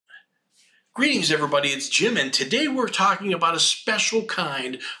Greetings everybody, it's Jim, and today we're talking about a special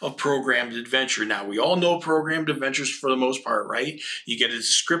kind of programmed adventure. Now, we all know programmed adventures for the most part, right? You get a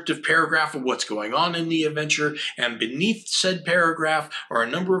descriptive paragraph of what's going on in the adventure, and beneath said paragraph are a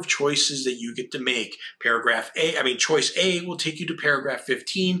number of choices that you get to make. Choice A will take you to paragraph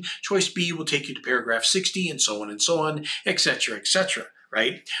 15, choice B will take you to paragraph 60, and so on, etc., etc.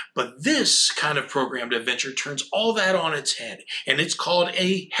 Right? But this kind of programmed adventure turns all that on its head, and it's called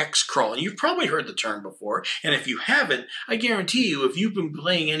a hex crawl. And you've probably heard the term before, and if you haven't, I guarantee you, if you've been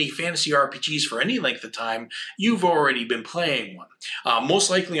playing any fantasy RPGs for any length of time, you've already been playing one. Most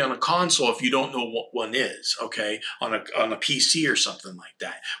likely on a console if you don't know what one is, okay? On a PC or something like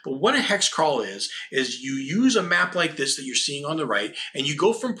that. But what a hex crawl is you use a map like this that you're seeing on the right, and you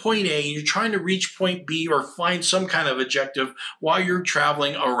go from point A, and you're trying to reach point B or find some kind of objective while you're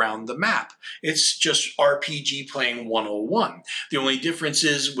traveling around the map. It's just RPG playing 101. The only difference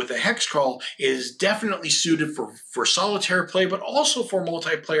is with a hex crawl is definitely suited for solitaire play, but also for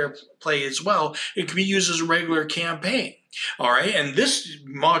multiplayer play as well. It can be used as a regular campaign. All right, and this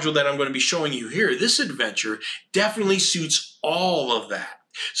module that I'm going to be showing you here, this adventure, definitely suits all of that.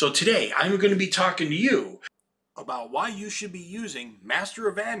 So today, I'm going to be talking to you about why you should be using Master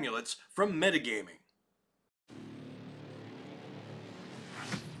of Amulets from Metagaming.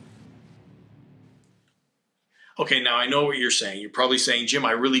 Okay, now I know what you're saying. You're probably saying, Jim,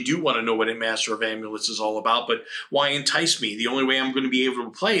 I really do want to know what a Master of Amulets is all about, but why entice me? The only way I'm going to be able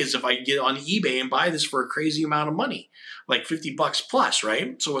to play is if I get on eBay and buy this for a crazy amount of money, like 50 bucks plus,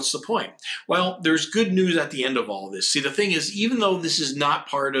 right? So what's the point? Well, there's good news at the end of all this. See, the thing is, even though this is not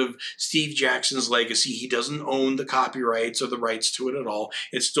part of Steve Jackson's legacy, he doesn't own the copyrights or the rights to it at all.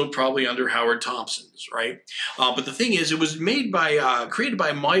 It's still probably under Howard Thompson's, right? But the thing is, it was created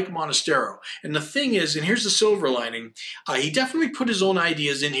by Mike Monastero. And the thing is, and here's the silver lining, he definitely put his own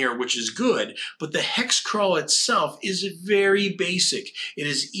ideas in here, which is good, but the hex crawl itself is very basic. It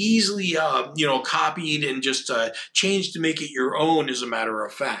is easily, copied and just changed to make it your own, as a matter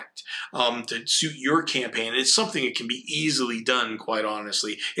of fact, to suit your campaign. It's something that can be easily done, quite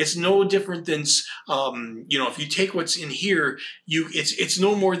honestly. It's no different than, if you take what's in here, it's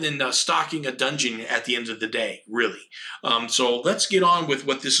no more than stocking a dungeon at the end of the day, really. So let's get on with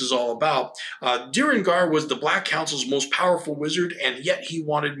what this is all about. Durengar was the Black Council's most powerful wizard, and yet he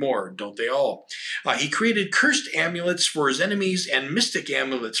wanted more, don't they all? He created cursed amulets for his enemies and mystic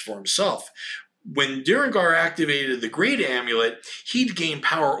amulets for himself. When Durengar activated the Great Amulet, he'd gain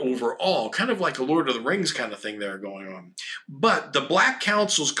power over all, kind of like a Lord of the Rings kind of thing there going on. But the Black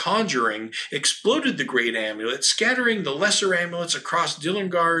Council's conjuring exploded the Great Amulet, scattering the lesser amulets across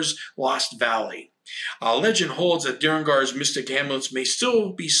Durengar's Lost Valley. Legend holds that Durengar's mystic amulets may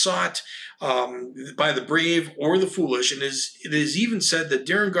still be sought by the brave or the foolish, and it is even said that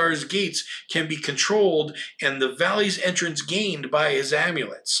Durengar's gates can be controlled and the valley's entrance gained by his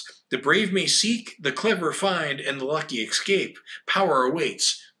amulets. The brave may seek, the clever find, and the lucky escape. Power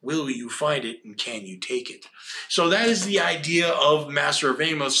awaits. Will you find it, and can you take it? So that is the idea of Master of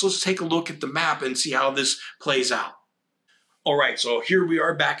Amulets. Let's take a look at the map and see how this plays out. All right, so here we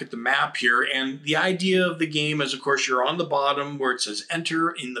are back at the map here, and the idea of the game is, of course, you're on the bottom where it says enter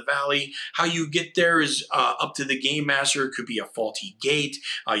in the valley. How you get there is up to the game master. It could be a faulty gate.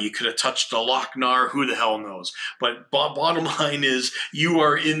 You could have touched the Lochnar. Who the hell knows? But bottom line is you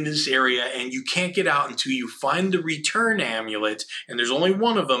are in this area, and you can't get out until you find the return amulet, and there's only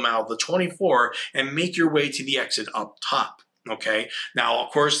one of them out of the 24, and make your way to the exit up top. Okay, now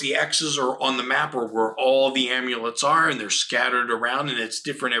of course the X's are on the map where all the amulets are, and they're scattered around, and it's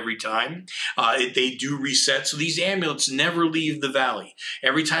different every time. They do reset, so these amulets never leave the valley.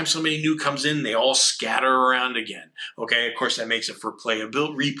 Every time somebody new comes in, they all scatter around again. Okay, of course that makes it for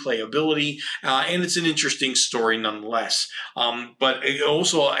replayability, and it's an interesting story nonetheless. But it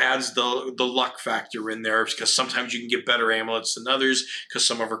also adds the luck factor in there, because sometimes you can get better amulets than others, because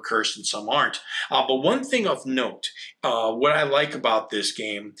some of them are cursed and some aren't. But one thing of note, what I like about this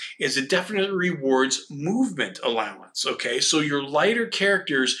game is it definitely rewards movement allowance, okay? So your lighter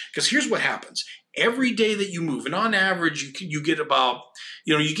characters, because here's what happens. Every day that you move, and on average, you get about,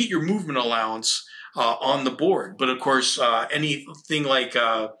 you get your movement allowance on the board. But of course, anything like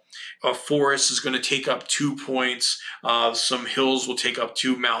a forest is going to take up 2 points. Some hills will take up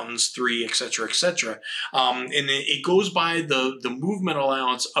 2, mountains 3, etc., etc. And it goes by the movement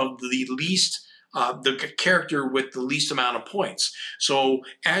allowance of the least the character with the least amount of points. So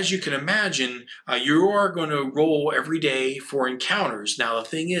as you can imagine, you are going to roll every day for encounters. Now the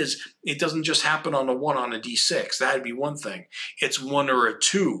thing is, it doesn't just happen on a 1 on a d6. That'd be one thing. It's 1 or a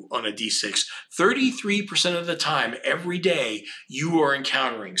 2 on a d6. 33% of the time, every day, you are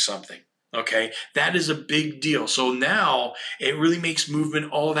encountering something. Okay, that is a big deal. So now it really makes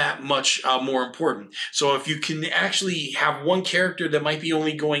movement all that much more important. So if you can actually have one character that might be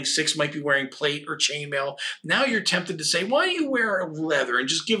only going 6, might be wearing plate or chainmail, now you're tempted to say, why don't you wear leather and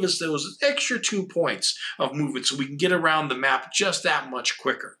just give us those extra 2 points of movement so we can get around the map just that much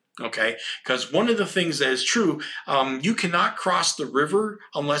quicker. Okay, because one of the things that is true, you cannot cross the river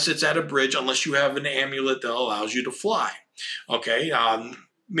unless it's at a bridge, unless you have an amulet that allows you to fly. Okay,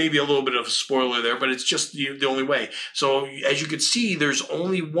 maybe a little bit of a spoiler there, but it's just the only way. So as you can see, there's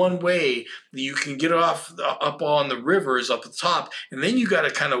only one way that you can get off up on the river is up the top, and then you got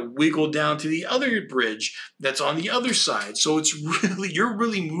to kind of wiggle down to the other bridge that's on the other side. So it's really, you're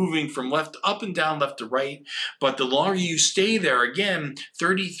really moving from left up and down, left to right. But the longer you stay there, again,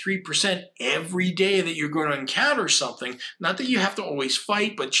 33% every day that you're going to encounter something. Not that you have to always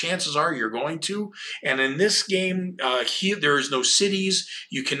fight, but chances are you're going to. And in this game, there is no cities.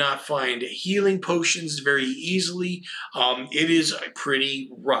 You cannot find healing potions very easily. It is pretty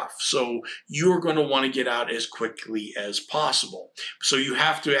rough. So you're going to want to get out as quickly as possible. So you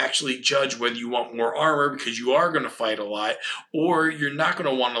have to actually judge whether you want more armor because you are going to fight a lot, or you're not going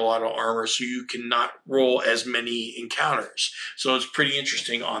to want a lot of armor so you cannot roll as many encounters. So it's pretty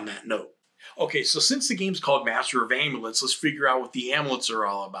interesting on that note. Okay, so since the game's called Master of Amulets, let's figure out what the amulets are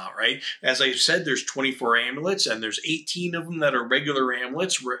all about, right? As I said, there's 24 amulets, and there's 18 of them that are regular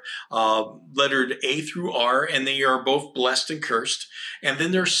amulets, lettered A through R, and they are both blessed and cursed. And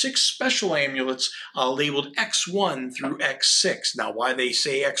then there are 6 special amulets labeled X1 through X6. Now, why they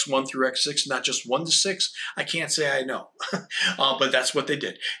say X1 through X6, not just 1 to 6, I can't say I know. But that's what they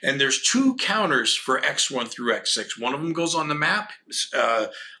did. And there's 2 counters for X1 through X6. One of them goes on the map,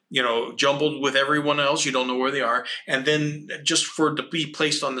 jumbled with everyone else. You don't know where they are. And then just for to be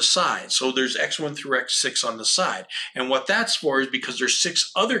placed on the side. So there's X1 through X6 on the side. And what that's for is because there's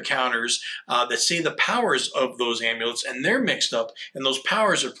 6 other counters that say the powers of those amulets, and they're mixed up, and those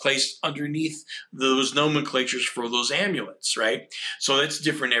powers are placed underneath those nomenclatures for those amulets, right? So that's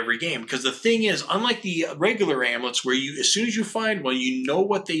different every game. Because the thing is, unlike the regular amulets where you, as soon as you find one, you know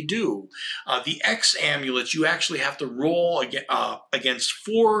what they do, the X amulets, you actually have to roll against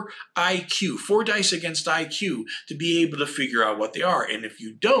 4 IQ, 4 dice against IQ to be able to figure out what they are. And if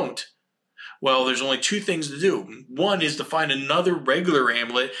you don't, well, there's only 2 things to do. One is to find another regular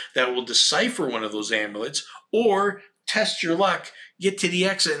amulet that will decipher one of those amulets, or test your luck, get to the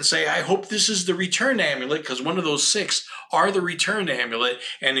exit and say, I hope this is the return amulet, because one of those 6 are the return amulet.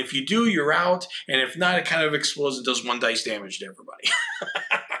 And if you do, you're out. And if not, it kind of explodes and does 1 dice damage to everybody.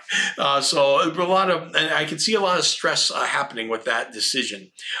 So a lot of, and I can see a lot of stress happening with that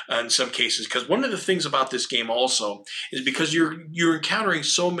decision in some cases, because one of the things about this game also is because you're encountering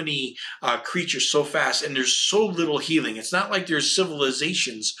so many creatures so fast, and there's so little healing. It's not like there's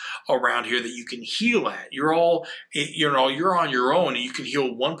civilizations around here that you can heal at. You're all, you're on your own, and you can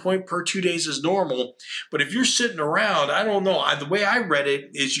heal 1 point per 2 days as normal. But if you're sitting around, I don't know. The way I read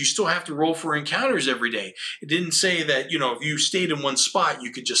it is you still have to roll for encounters every day. It didn't say that, if you stayed in one spot,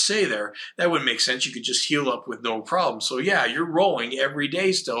 you could just stay there. That would make sense. You could just heal up with no problem. So yeah, you're rolling every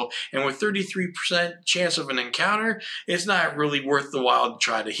day still. And with 33% chance of an encounter, it's not really worth the while to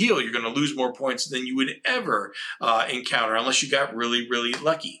try to heal. You're going to lose more points than you would ever encounter unless you got really, really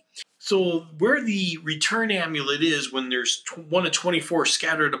lucky. So where the return amulet is when there's 1 of 24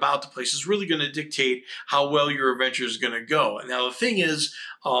 scattered about the place is really going to dictate how well your adventure is going to go. Now the thing is,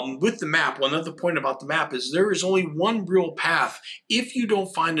 with the map, one other point about the map is there is only one real path if you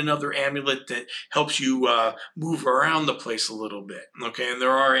don't find another amulet that helps you move around the place a little bit. Okay, and there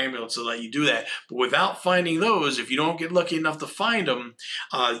are amulets that let you do that. But without finding those, if you don't get lucky enough to find them,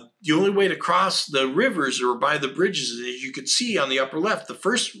 the only way to cross the rivers or by the bridges is, as you can see on the upper left, the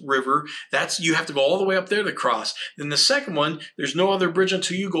first river, you have to go all the way up there to cross. Then the second one, there's no other bridge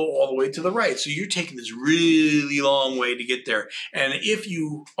until you go all the way to the right. So you're taking this really long way to get there. And if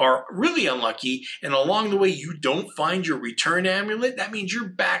you are really unlucky and along the way you don't find your return amulet, that means you're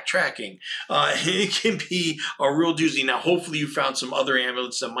backtracking. It can be a real doozy. Now, hopefully you found some other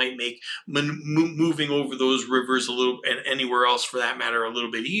amulets that might make moving over those rivers a little, and anywhere else for that matter, a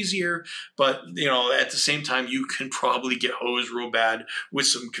little bit easier. But, at the same time, you can probably get hosed real bad with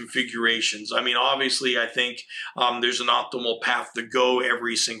some configurations. I mean, obviously, I think there's an optimal path to go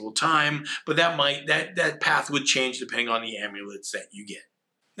every single time, but that path would change depending on the amulets that you get.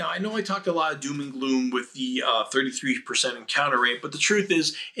 Now, I know I talked a lot of doom and gloom with the 33% encounter rate, but the truth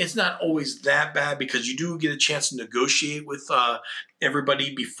is it's not always that bad because you do get a chance to negotiate with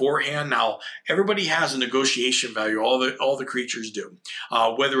everybody beforehand. Now, everybody has a negotiation value. All the creatures do.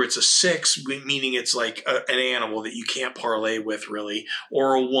 Whether it's a 6, meaning it's like an animal that you can't parlay with really,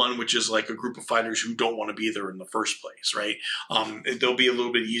 or a 1, which is like a group of fighters who don't want to be there in the first place, right? They'll be a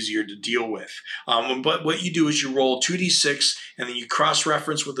little bit easier to deal with. But what you do is you roll 2d6, and then you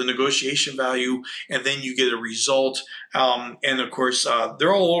cross-reference with the negotiation value, and then you get a result. And of course,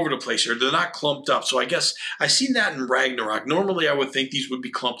 they're all over the place here. They're not clumped up. So I guess I've seen that in Ragnarok. Normally, I would think these would be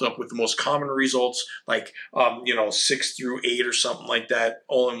clumped up with the most common results, like 6 through 8 or something like that,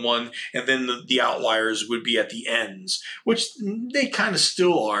 all in one. And then the outliers would be at the ends, which they kind of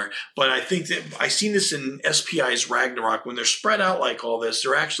still are. But I think that I've seen this in SPI's Ragnarok. When they're spread out like all this,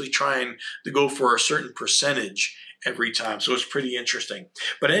 they're actually trying to go for a certain percentage every time. So it's pretty interesting.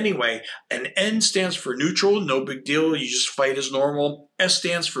 But anyway, an N stands for neutral, no big deal. You just fight as normal. S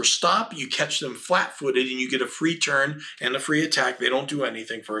stands for stop. You catch them flat-footed and you get a free turn and a free attack. They don't do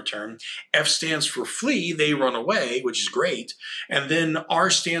anything for a turn. F stands for flee. They run away, which is great. And then R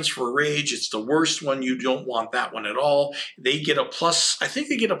stands for rage. It's the worst one. You don't want that one at all. They get a plus, I think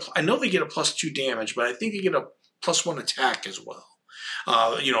they get I know they get a +2 damage, but I think they get a +1 attack as well.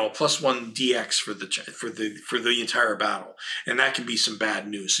 +1 DX for the entire battle, and that can be some bad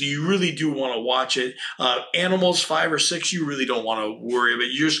news. So you really do want to watch it. Animals 5 or 6, you really don't want to worry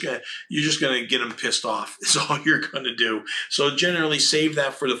about. You're just gonna get them pissed off. Is all you're gonna do. So generally, save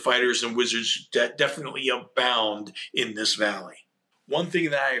that for the fighters and wizards that definitely abound in this valley. One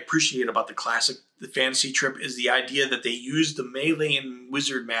thing that I appreciate about the fantasy trip is the idea that they use the melee and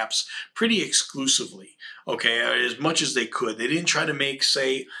wizard maps pretty exclusively. Okay, as much as they could. They didn't try to make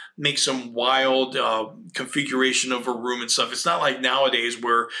some wild configuration of a room and stuff. It's not like nowadays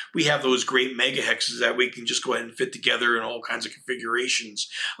where we have those great mega hexes that we can just go ahead and fit together in all kinds of configurations.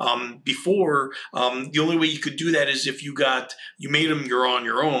 Before, the only way you could do that is if you made them on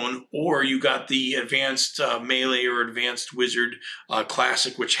your own, or you got the advanced melee or advanced wizard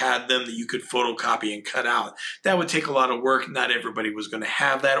classic, which had them that you could photocopy and cut out. That would take a lot of work. Not everybody was going to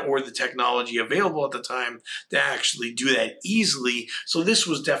have that or the technology available at the time to actually do that easily. So this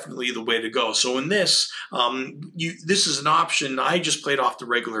was definitely the way to go. So in this, this is an option. I just played off the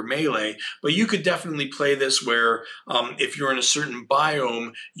regular melee, but you could definitely play this where if you're in a certain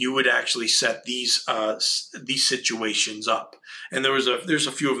biome, you would actually set these situations up. And there's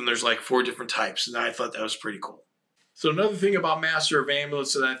a few of them. There's like 4 different types, and I thought that was pretty cool. So another thing about Master of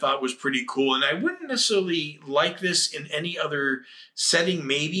Amulets that I thought was pretty cool, and I wouldn't necessarily like this in any other setting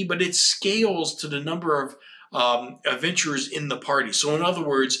maybe, but it scales to the number of adventurers in the party. So in other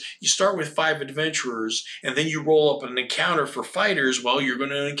words, you start with 5 adventurers, and then you roll up an encounter for fighters. Well, you're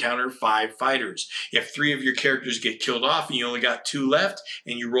going to encounter 5 fighters. If 3 of your characters get killed off and you only got 2 left,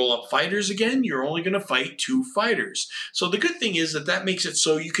 and you roll up fighters again, you're only going to fight 2 fighters. So the good thing is that makes it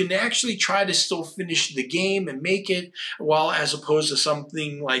so you can actually try to still finish the game and make it, while as opposed to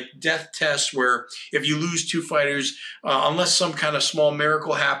something like Death Test, where if you lose 2 fighters, unless some kind of small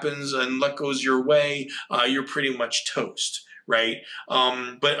miracle happens and luck goes your way, you're pretty much toast, right?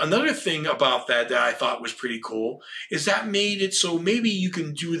 But another thing about that I thought was pretty cool is that made it so maybe you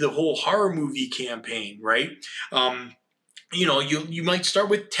can do the whole horror movie campaign, right? You might start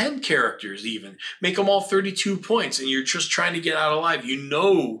with 10 characters even. Make them all 32 points, and you're just trying to get out alive. You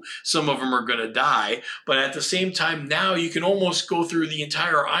know some of them are going to die, but at the same time, now you can almost go through the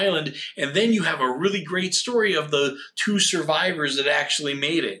entire island, and then you have a really great story of the 2 survivors that actually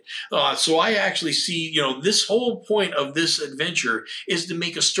made it. So I actually see, this whole point of this adventure is to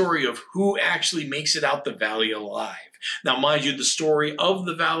make a story of who actually makes it out the valley alive. Now, mind you, the story of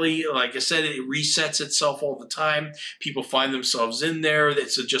the valley, like I said, it resets itself all the time. People find themselves in there.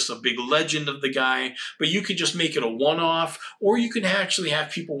 It's just a big legend of the guy. But you could just make it a one-off, or you can actually have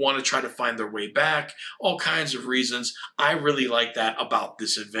people want to try to find their way back. All kinds of reasons. I really like that about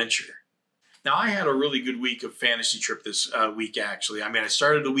this adventure. Now, I had a really good week of Fantasy Trip this week, actually. I mean, I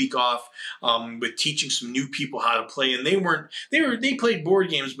started the week off with teaching some new people how to play, and they played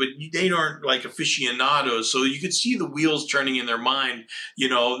board games, but they aren't like aficionados, so you could see the wheels turning in their mind,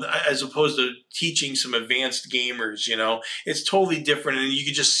 as opposed to teaching some advanced gamers, It's totally different, and you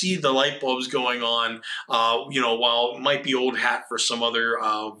could just see the light bulbs going on, while it might be old hat for some other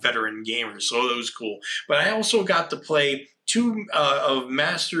veteran gamers, so that was cool. But I also got to play 2 of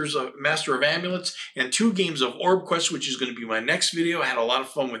Master of Amulets, and 2 games of Orb Quest, which is going to be my next video. I had a lot of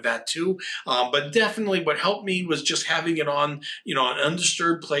fun with that too. But definitely what helped me was just having it on, an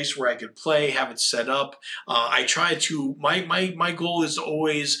undisturbed place where I could play, have it set up. I try to, my goal is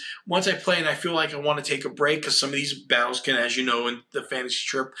always, once I play and I feel like I want to take a break, because some of these battles can, as you know, in the fantasy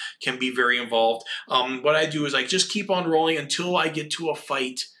trip can be very involved. What I do is I just keep on rolling until I get to a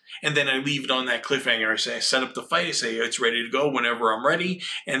fight, and then I leave it on that cliffhanger. I set up the fight. I say it's ready to go whenever I'm ready.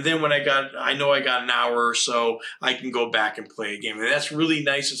 And then when I know I got an hour or so, I can go back and play a game. And that's really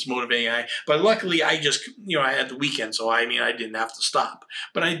nice. It's motivating. But luckily, I just, I had the weekend, so I didn't have to stop.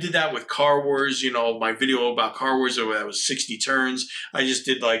 But I did that with Car Wars. My video about Car Wars, that was 60 turns. I just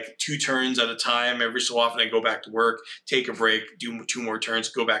did like 2 turns at a time. Every so often, I go back to work, take a break, do 2 more turns,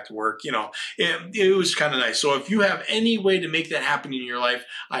 go back to work. It was kind of nice. So if you have any way to make that happen in your life,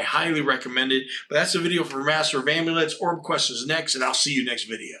 I highly recommend it. But that's the video for Master of Amulets. Orb Quest is next, and I'll see you next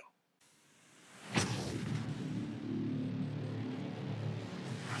video.